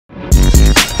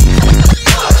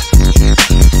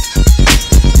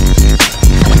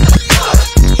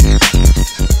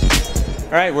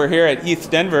right, we're here at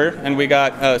ETHDenver, and we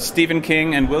got Stephen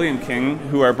King and William King,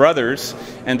 who are brothers,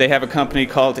 and they have a company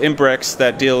called Imbrex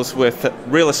that deals with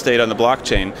real estate on the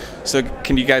blockchain. So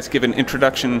can you guys give an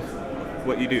introduction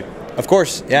what you do? Of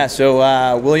course, yeah.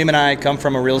 So William and I come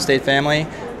from a real estate family.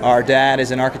 Our dad is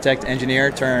an architect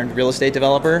engineer turned real estate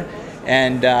developer.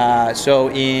 And so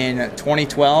in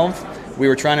 2012, we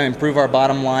were trying to improve our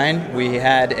bottom line. We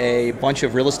had a bunch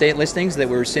of real estate listings that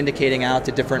we were syndicating out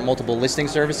to different multiple listing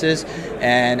services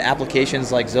and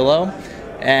applications like Zillow.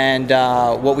 And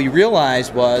what we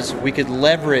realized was we could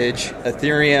leverage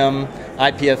Ethereum,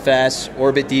 IPFS,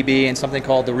 OrbitDB, and something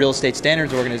called the Real Estate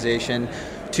Standards Organization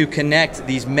to connect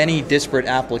these many disparate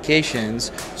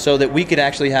applications so that we could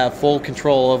actually have full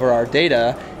control over our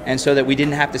data and so that we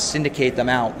didn't have to syndicate them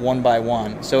out one by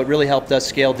one. So it really helped us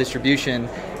scale distribution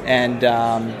and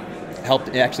helped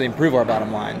actually improve our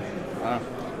bottom line. Wow.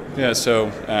 Yeah, so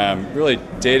really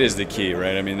data is the key,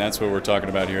 right? I mean, that's what we're talking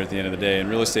about here at the end of the day. And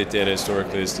real estate data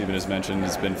historically, as Stephen has mentioned,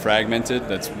 has been fragmented.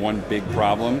 That's one big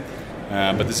problem.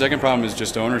 But the second problem is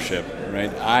just ownership,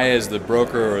 right? I, as the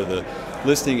broker or the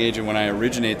listing agent, when I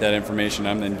originate that information,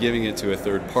 I'm then giving it to a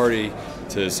third party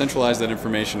to centralize that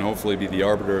information, hopefully be the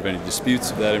arbiter of any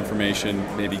disputes of that information,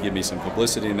 maybe give me some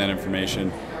publicity in that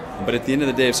information. But at the end of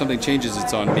the day, if something changes,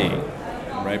 it's on me,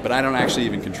 right? But I don't actually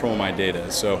even control my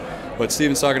data. So what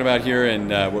Stephen's talking about here and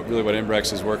what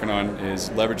Imbrex is working on is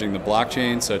leveraging the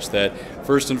blockchain such that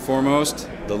first and foremost,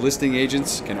 the listing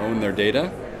agents can own their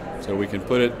data. So we can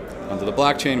put it onto the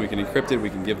blockchain, we can encrypt it, we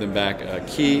can give them back a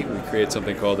key, we create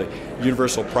something called a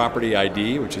universal property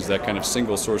ID, which is that kind of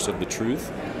single source of the truth.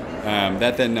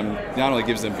 That then not only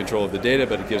gives them control of the data,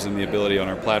 but it gives them the ability on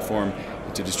our platform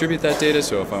to distribute that data.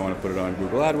 So if I want to put it on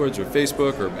Google AdWords or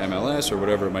Facebook or MLS or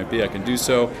whatever it might be, I can do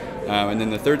so. And then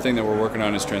the third thing that we're working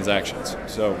on is transactions.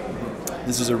 So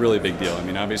this is a really big deal. I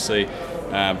mean, obviously,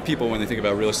 people, when they think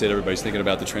about real estate, everybody's thinking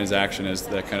about the transaction as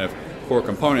that kind of core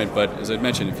component. But as I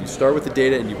mentioned, if you start with the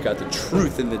data and you've got the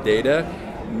truth in the data,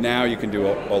 now you can do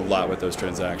a lot with those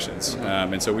transactions.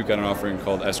 And so we've got an offering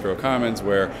called Escrow Commons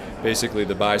where basically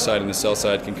the buy side and the sell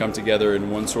side can come together in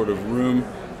one sort of room.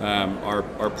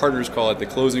 Our partners call it the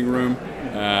closing room,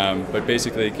 but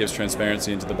basically it gives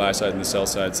transparency into the buy side and the sell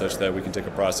side such that we can take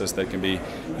a process that can be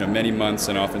many months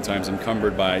and oftentimes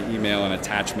encumbered by email and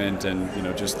attachment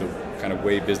and just the kind of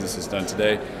way business is done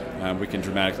today. We can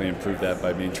dramatically improve that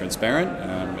by being transparent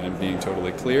and being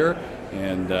totally clear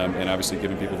and obviously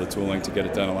giving people the tooling to get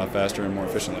it done a lot faster and more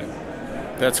efficiently.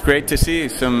 That's great to see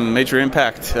some major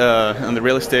impact on the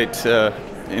real estate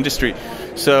industry.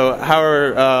 So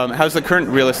how's the current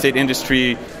real estate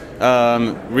industry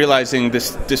realizing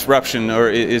this disruption, or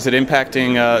is it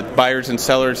impacting buyers and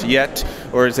sellers yet,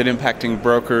 or is it impacting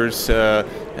brokers? So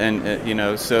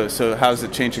how's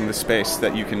it changing the space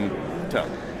that you can tell?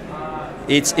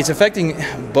 It's affecting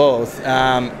both.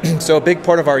 So a big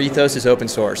part of our ethos is open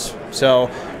source. So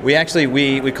we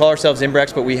call ourselves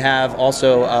Imbrex, but we have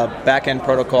also a back-end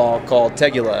protocol called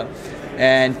Tegula.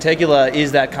 And Tegula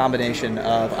is that combination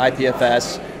of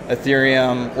IPFS,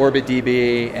 Ethereum,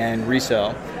 OrbitDB, and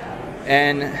RESO.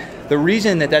 And the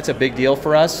reason that that's a big deal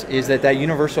for us is that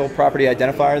universal property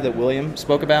identifier that William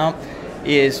spoke about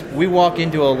is we walk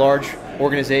into a large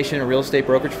organization, a real estate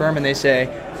brokerage firm, and they say,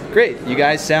 great, you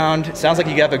guys sounds like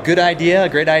you have a good idea, a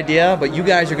great idea, but you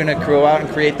guys are going to go out and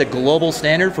create the global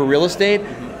standard for real estate.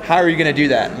 How are you going to do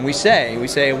that? And we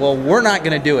say, well, we're not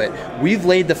going to do it. We've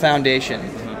laid the foundation.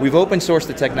 We've open sourced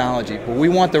the technology, but we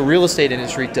want the real estate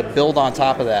industry to build on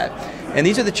top of that. And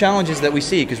these are the challenges that we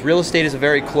see because real estate is a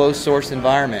very closed source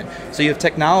environment. So you have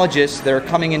technologists that are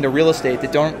coming into real estate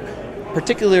that don't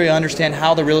particularly understand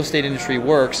how the real estate industry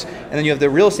works, and then you have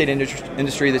the real estate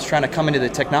industry that's trying to come into the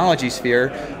technology sphere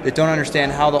that don't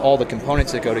understand how all the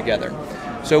components that go together.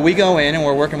 So we go in and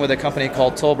we're working with a company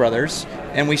called Toll Brothers,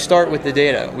 and we start with the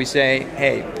data. We say,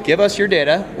 hey, give us your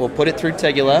data, we'll put it through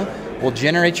Tegula, we'll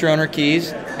generate your owner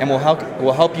keys, and we'll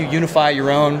help you unify your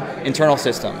own internal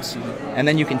systems. And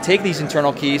then you can take these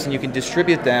internal keys and you can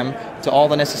distribute them to all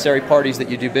the necessary parties that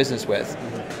you do business with.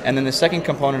 And then the second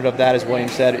component of that, as William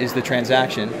said, is the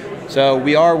transaction. So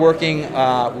we are working,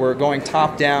 we're going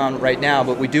top down right now,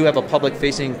 but we do have a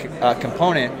public-facing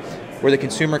component where the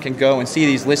consumer can go and see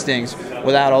these listings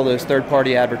without all those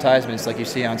third-party advertisements like you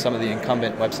see on some of the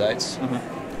incumbent websites.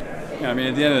 Yeah, I mean,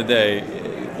 at the end of the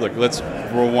day, look, let's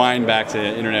rewind back to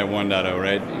Internet 1.0,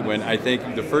 right? When I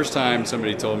think the first time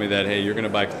somebody told me that, hey, you're going to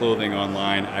buy clothing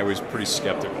online, I was pretty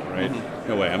skeptical, right?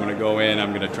 No way, I'm going to go in,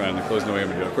 I'm going to try on the clothes, no way I'm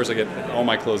going to do it. Of course, I get all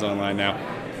my clothes online now.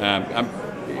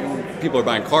 People are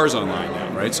buying cars online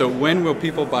now, right? So when will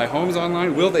people buy homes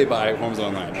online? Will they buy homes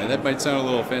online? And that might sound a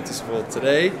little fanciful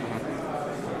today.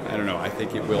 I don't know. I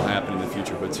think it will happen in the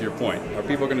future. But to your point, are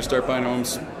people going to start buying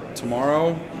homes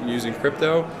tomorrow using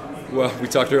crypto? Well, we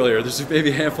talked earlier, there's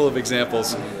maybe a handful of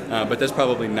examples, but that's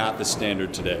probably not the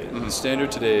standard today. The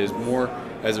standard today is more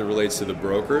as it relates to the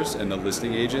brokers and the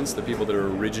listing agents, the people that are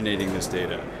originating this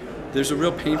data. There's a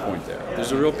real pain point there.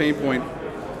 There's a real pain point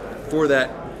for that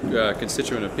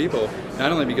constituent of people,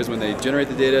 not only because when they generate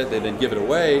the data, they then give it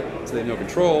away, so they have no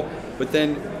control, but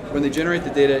then when they generate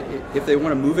the data, if they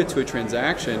want to move it to a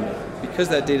transaction, because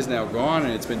that data is now gone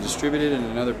and it's been distributed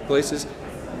in other places,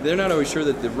 they're not always sure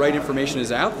that the right information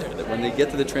is out there, that when they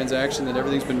get to the transaction that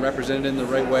everything's been represented in the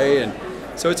right way. And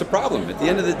so it's a problem. At the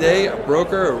end of the day, a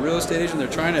broker or a real estate agent, they're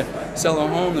trying to sell a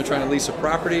home, they're trying to lease a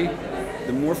property.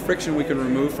 The more friction we can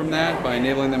remove from that by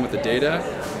enabling them with the data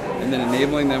and then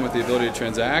enabling them with the ability to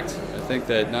transact, I think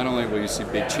that not only will you see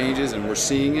big changes, and we're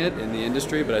seeing it in the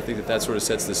industry, but I think that that sort of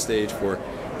sets the stage for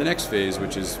the next phase,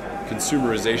 which is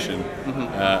consumerization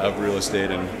of real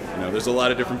estate. And there's a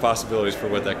lot of different possibilities for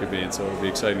what that could be, and so it'll be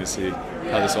exciting to see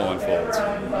how this all unfolds.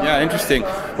 Yeah, interesting.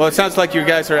 Well, it sounds like you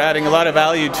guys are adding a lot of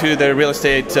value to the real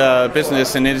estate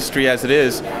business and industry as it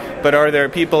is, but are there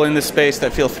people in this space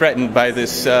that feel threatened by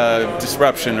this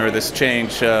disruption or this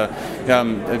change? Is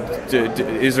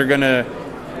there going to...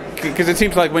 Because it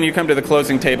seems like when you come to the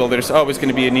closing table, there's always going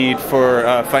to be a need for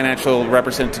a financial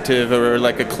representative or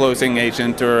like a closing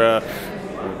agent or a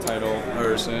title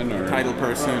person,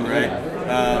 right?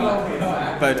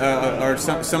 But are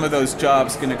some of those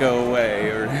jobs going to go away?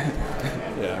 Or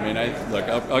yeah, I mean, look,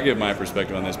 I'll give my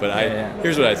perspective on this, but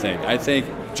here's what I think. I think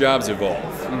jobs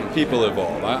evolve, people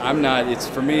evolve. I'm not. It's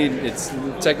for me. It's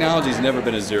technology's never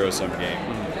been a zero-sum game.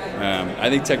 I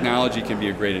think technology can be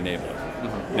a great enabler.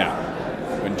 Now,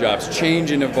 when jobs change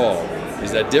and evolve,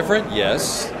 is that different?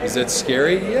 Yes. Is that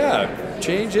scary? Yeah.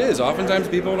 Change is. Oftentimes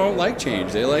people don't like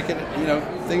change. They like it,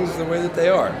 things the way that they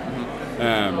are.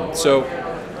 So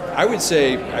I would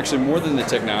say actually more than the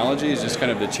technology is just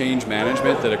kind of the change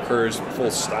management that occurs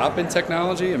full stop in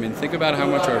technology. I mean, think about how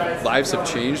much our lives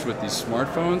have changed with these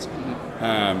smartphones.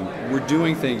 We're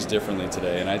doing things differently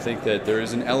today, and I think that there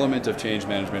is an element of change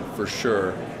management for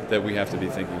sure that we have to be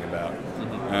thinking about.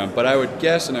 But I would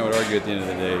guess, and I would argue at the end of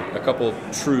the day, a couple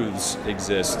truths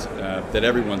exist that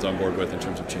everyone's on board with in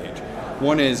terms of change.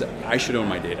 One is, I should own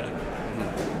my data.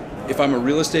 If I'm a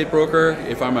real estate broker,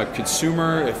 if I'm a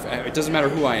consumer, it doesn't matter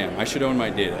who I am, I should own my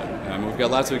data. We've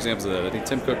got lots of examples of that. I think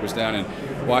Tim Cook was down in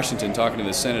Washington talking to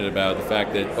the Senate about the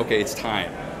fact that, okay, it's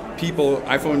time.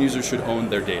 iPhone users should own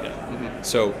their data.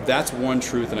 So that's one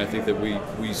truth, and I think that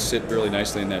we sit really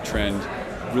nicely in that trend.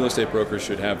 Real estate brokers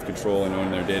should have control and own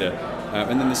their data.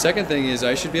 And then the second thing is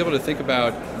I should be able to think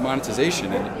about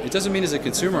monetization. And it doesn't mean as a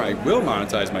consumer I will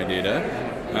monetize my data,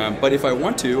 but if I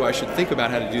want to, I should think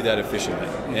about how to do that efficiently.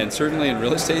 And certainly in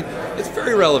real estate, it's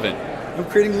very relevant. I'm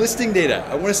creating listing data.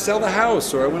 I want to sell the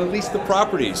house or I want to lease the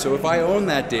property. So if I own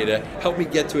that data, help me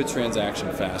get to a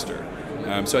transaction faster.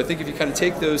 So I think if you kind of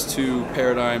take those two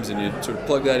paradigms and you sort of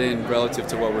plug that in relative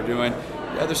to what we're doing,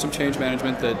 yeah, there's some change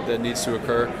management that needs to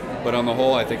occur. But on the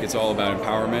whole, I think it's all about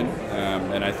empowerment,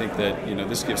 and I think that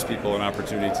this gives people an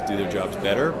opportunity to do their jobs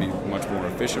better, be much more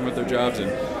efficient with their jobs,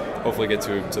 and hopefully get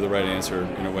to the right answer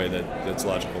in a way that's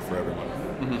logical for everyone.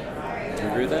 Do you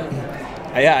agree with that?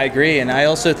 Yeah, I agree, and I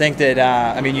also think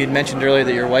that you'd mentioned earlier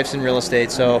that your wife's in real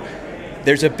estate, so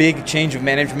there's a big change of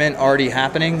management already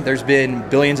happening. There's been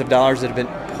billions of dollars that have been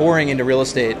pouring into real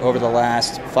estate over the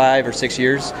last 5 or 6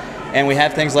 years. And we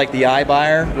have things like the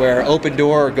iBuyer, where Open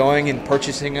Door are going and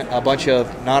purchasing a bunch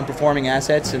of non-performing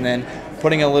assets and then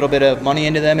putting a little bit of money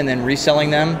into them and then reselling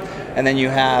them. And then you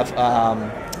have,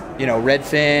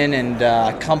 Redfin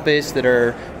and Compass that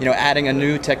are, adding a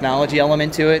new technology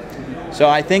element to it. So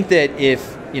I think that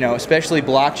if, especially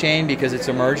blockchain, because it's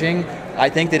emerging, I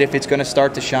think that if it's going to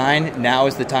start to shine, now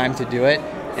is the time to do it.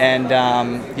 And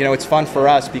it's fun for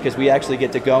us because we actually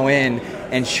get to go in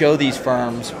and show these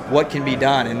firms what can be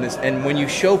done. And when you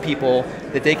show people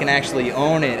that they can actually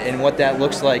own it and what that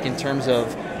looks like in terms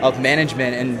of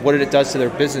management and what it does to their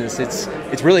business,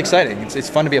 it's really exciting. It's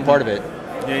fun to be a part of it.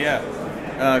 Yeah.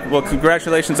 Well,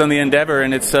 congratulations on the endeavor,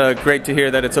 and it's great to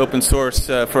hear that it's open source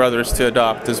for others to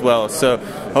adopt as well. So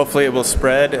hopefully it will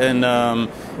spread,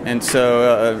 and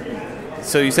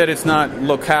so you said it's not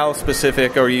locale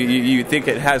specific, or you think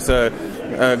it has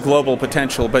a global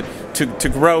potential, but to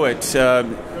grow it,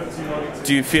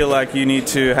 do you feel like you need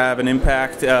to have an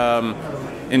impact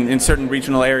in certain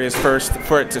regional areas first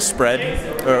for it to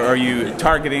spread, or are you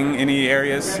targeting any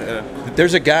areas?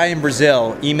 There's a guy in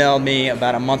Brazil emailed me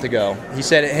about a month ago. He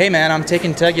said, hey man, I'm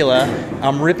taking Tegula,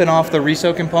 I'm ripping off the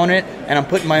RESO component, and I'm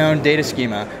putting my own data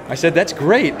schema. I said, that's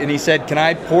great. And he said, can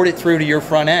I port it through to your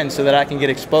front end so that I can get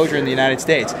exposure in the United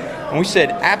States? And we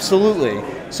said, absolutely.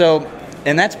 So,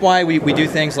 and that's why we do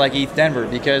things like ETHDenver,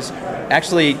 because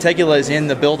actually Tegula is in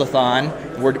the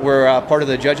build-a-thon. We're part of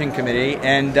the judging committee,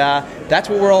 and that's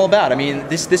what we're all about. I mean,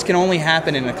 this can only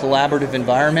happen in a collaborative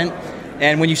environment.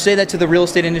 And when you say that to the real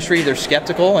estate industry, they're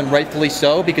skeptical, and rightfully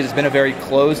so, because it's been a very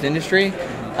closed industry.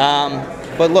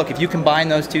 But look, if you combine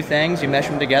those two things, you mesh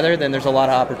them together, then there's a lot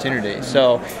of opportunity.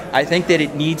 So I think that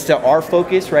it needs to, our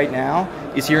focus right now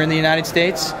is here in the United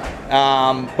States,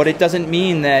 but it doesn't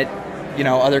mean that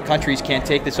other countries can't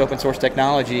take this open source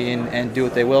technology and do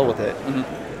what they will with it.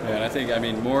 Yeah, and I think,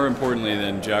 more importantly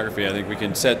than geography, I think we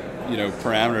can set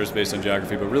parameters based on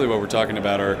geography, but really what we're talking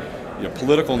about are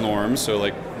political norms. So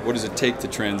like, what does it take to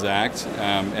transact,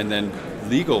 and then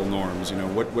legal norms.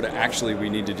 What actually we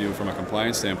need to do from a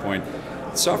compliance standpoint.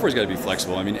 Software's got to be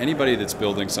flexible. Anybody that's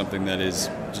building something that is,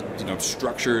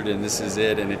 structured and this is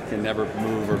it, and it can never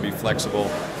move or be flexible,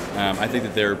 I think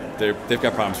that they've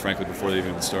got problems, frankly, before they've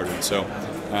even started. So,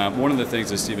 one of the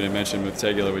things that Stephen had mentioned with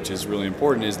Tegula, which is really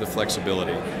important, is the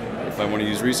flexibility. If I want to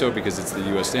use RESO because it's the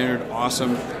U.S. standard,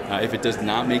 awesome. If it does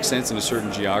not make sense in a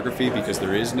certain geography because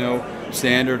there is no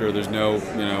standard or there's no,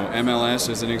 MLS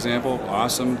as an example,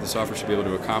 awesome. The software should be able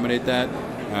to accommodate that.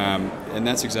 And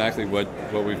that's exactly what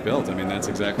we've built. That's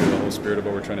exactly the whole spirit of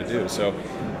what we're trying to do. So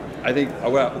I think,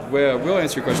 we'll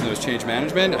answer your question, though, is change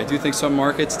management. I do think some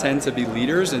markets tend to be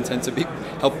leaders and tend to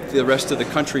help the rest of the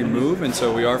country move, and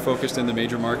so we are focused in the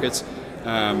major markets,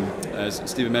 as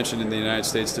Stephen mentioned, in the United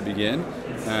States to begin.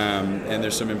 And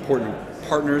there's some important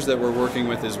partners that we're working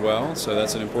with as well, so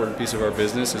that's an important piece of our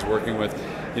business, is working with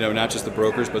not just the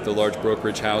brokers but the large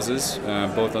brokerage houses,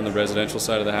 both on the residential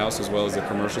side of the house as well as the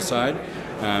commercial side.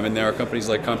 And there are companies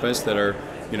like Compass that are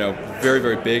very,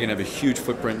 very big and have a huge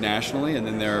footprint nationally, and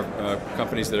then there are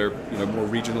companies that are more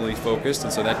regionally focused,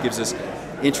 and so that gives us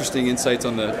interesting insights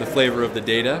on the flavor of the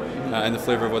data and the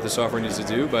flavor of what the software needs to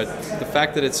do. But the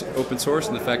fact that it's open source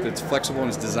and the fact that it's flexible and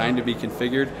it's designed to be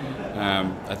configured,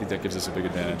 I think that gives us a big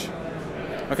advantage.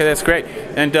 Okay, that's great.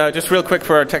 And just real quick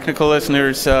for our technical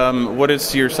listeners, what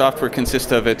does your software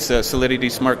consist of? It's Solidity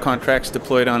smart contracts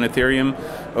deployed on Ethereum,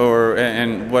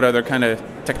 and what other kind of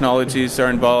technologies are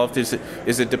involved? Is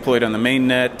it deployed on the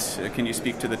mainnet? Can you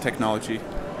speak to the technology?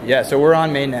 Yeah, so we're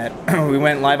on mainnet. We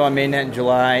went live on mainnet in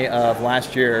July of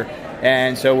last year,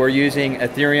 and so we're using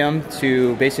Ethereum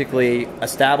to basically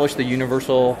establish the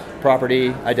universal property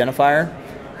identifier.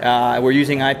 We're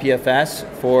using IPFS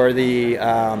for the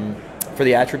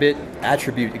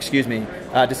attribute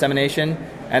dissemination,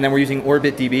 and then we're using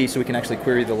OrbitDB so we can actually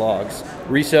query the logs.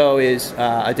 RESO is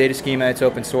a data schema. It's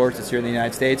open source. It's here in the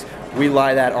United States. We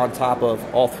lie that on top of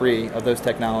all three of those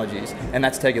technologies, and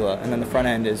that's Tegula. And then the front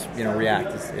end is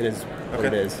React. It is what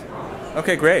it is.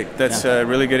 Okay, great. That's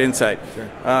really good insight. Sure.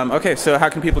 Okay, so how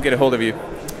can people get a hold of you?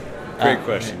 Great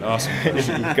question. Awesome.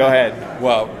 Go ahead.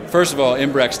 Well, first of all,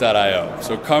 Imbrex.io.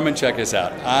 So come and check us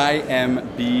out. Imbrex.io.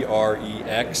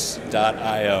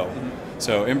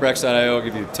 So Imbrex.io will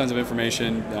give you tons of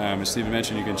information. As Stephen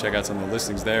mentioned, you can check out some of the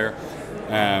listings there.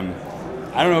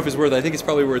 I don't know if it's worth, I think it's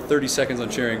probably worth 30 seconds on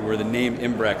sharing where the name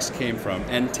Imbrex came from,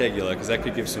 and Tegula, because that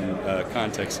could give some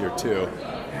context here too.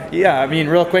 Yeah,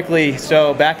 real quickly,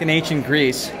 so back in ancient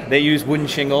Greece, they used wooden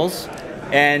shingles,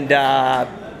 and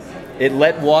it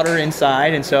let water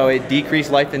inside, and so it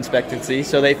decreased life expectancy.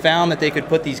 So they found that they could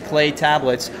put these clay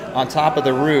tablets on top of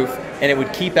the roof, and it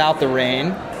would keep out the rain.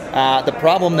 The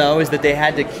problem, though, is that they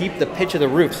had to keep the pitch of the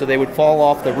roof, so they would fall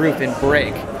off the roof and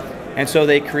break. And so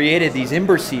they created these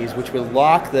Imbreces, which would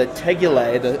lock the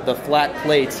tegulae, the flat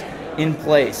plates, in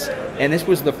place. And this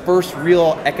was the first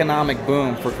real economic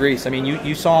boom for Greece.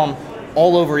 You saw them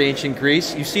all over ancient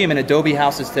Greece. You see them in adobe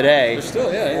houses today. They're still,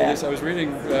 I was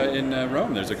reading in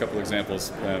Rome, there's a couple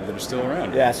examples that are still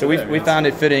around. Yeah, so we found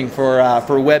it fitting for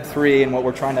Web3 and what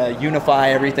we're trying to unify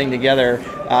everything together,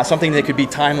 something that could be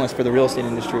timeless for the real estate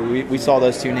industry. We saw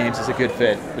those two names as a good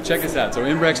fit. But check us out. So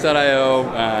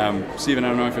Imbrex.io. Stephen, I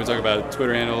don't know if you want to talk about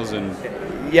Twitter handles and...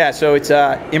 Yeah, so it's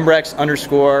Imbrex_IO,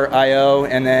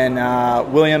 and then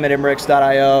William at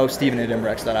Imbrex.io, Stephen at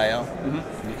Imbrex.io.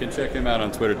 Mm-hmm. You can check him out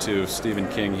on Twitter too, Stephen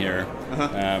King here.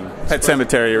 Pet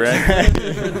Cemetery, right?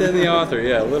 Different than the author,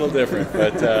 yeah, a little different,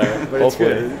 but it's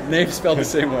good. Name spelled the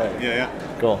same way. Yeah.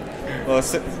 Cool. Well,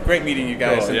 it's great meeting you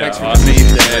guys. Cool, and thanks for awesome. coming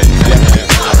today.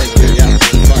 Yeah.